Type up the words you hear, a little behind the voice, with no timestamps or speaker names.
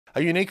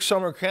A unique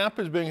summer camp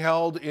is being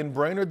held in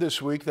Brainerd this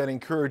week that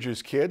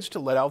encourages kids to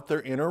let out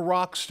their inner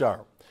rock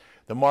star.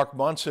 The Mark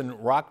Munson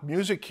Rock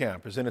Music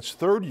Camp is in its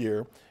third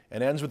year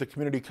and ends with a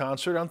community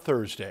concert on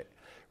Thursday.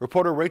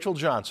 Reporter Rachel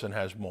Johnson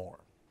has more.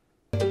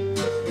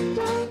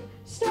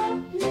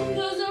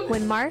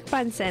 When Mark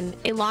Munson,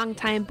 a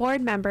longtime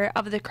board member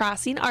of the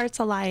Crossing Arts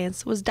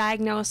Alliance, was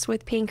diagnosed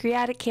with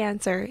pancreatic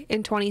cancer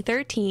in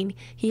 2013,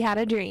 he had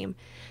a dream: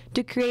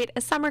 to create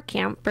a summer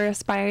camp for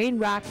aspiring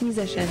rock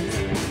musicians.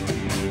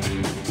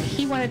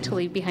 He wanted to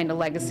leave behind a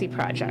legacy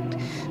project,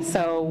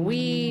 so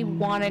we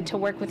wanted to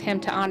work with him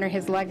to honor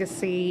his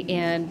legacy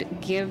and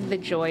give the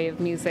joy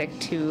of music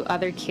to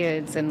other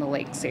kids in the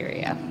Lakes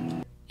area.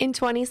 In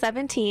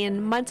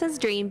 2017, Munson's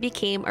dream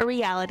became a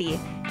reality,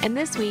 and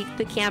this week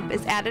the camp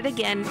is at it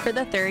again for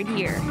the third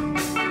year.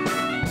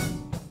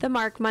 The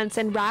Mark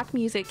Munson Rock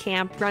Music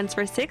Camp runs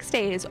for 6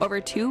 days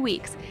over 2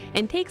 weeks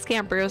and takes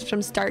campers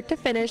from start to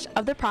finish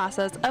of the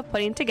process of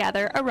putting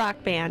together a rock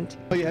band.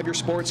 You have your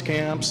sports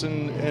camps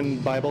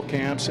and Bible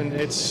camps, and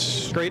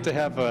it's great to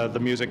have the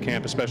music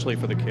camp, especially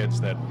for the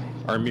kids that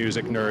are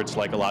music nerds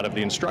like a lot of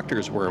the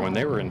instructors were when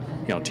they were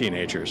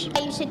teenagers.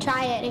 You should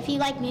try it if you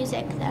like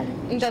music then.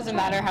 It doesn't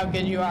matter how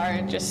good you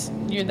are,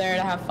 you're there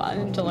to have fun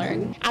and to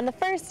learn. On the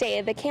first day,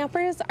 the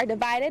campers are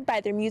divided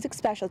by their music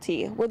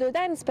specialty, where they're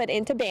then split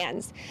into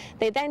bands.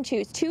 They then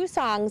choose 2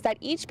 songs that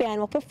each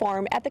band will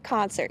perform at the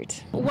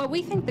concert. What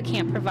we think the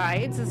camp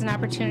provides is an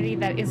opportunity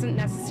that isn't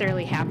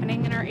necessarily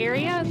happening in our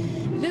area.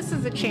 This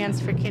is a chance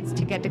for kids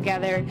to get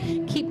together,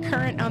 keep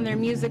current on their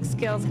music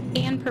skills,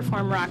 and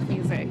perform rock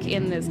music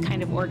in this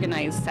kind of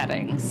organized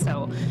setting.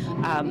 So,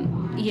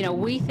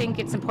 we think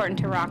it's important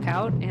to rock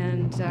out,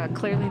 and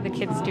clearly the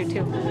kids do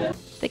too.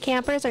 The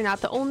campers are not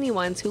the only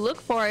ones who look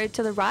forward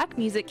to the rock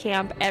music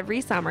camp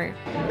every summer.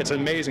 It's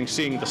amazing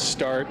seeing the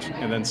start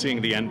and then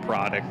seeing the end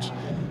product,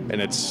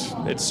 and it's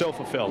so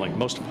fulfilling,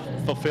 most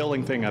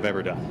fulfilling thing I've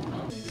ever done.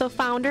 The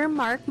founder,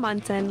 Mark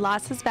Munson,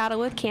 lost his battle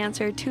with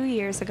cancer 2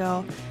 years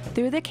ago.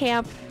 Through the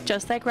camp,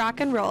 just like rock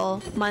and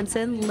roll,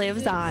 Munson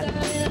lives on.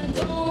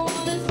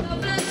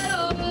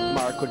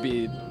 Mark would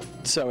be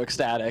so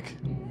ecstatic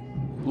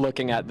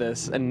looking at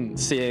this and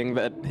seeing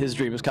that his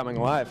dream is coming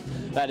alive.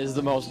 That is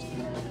the most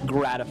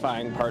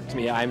gratifying part to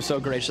me. I'm so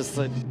gracious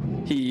that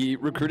he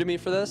recruited me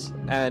for this,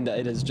 and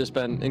it has just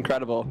been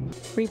incredible.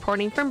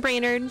 Reporting from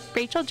Brainerd,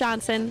 Rachel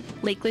Johnson,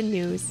 Lakeland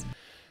News.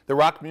 The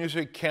Rock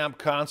Music Camp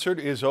concert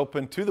is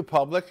open to the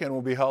public and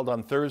will be held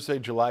on Thursday,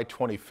 July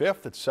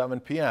 25th at 7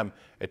 p.m.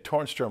 at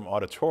Tornstrom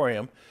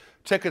Auditorium.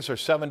 Tickets are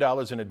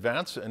 $7 in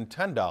advance and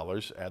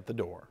 $10 at the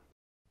door.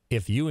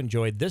 If you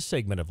enjoyed this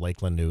segment of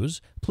Lakeland News,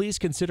 please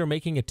consider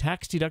making a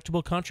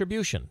tax-deductible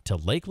contribution to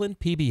Lakeland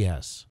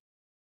PBS.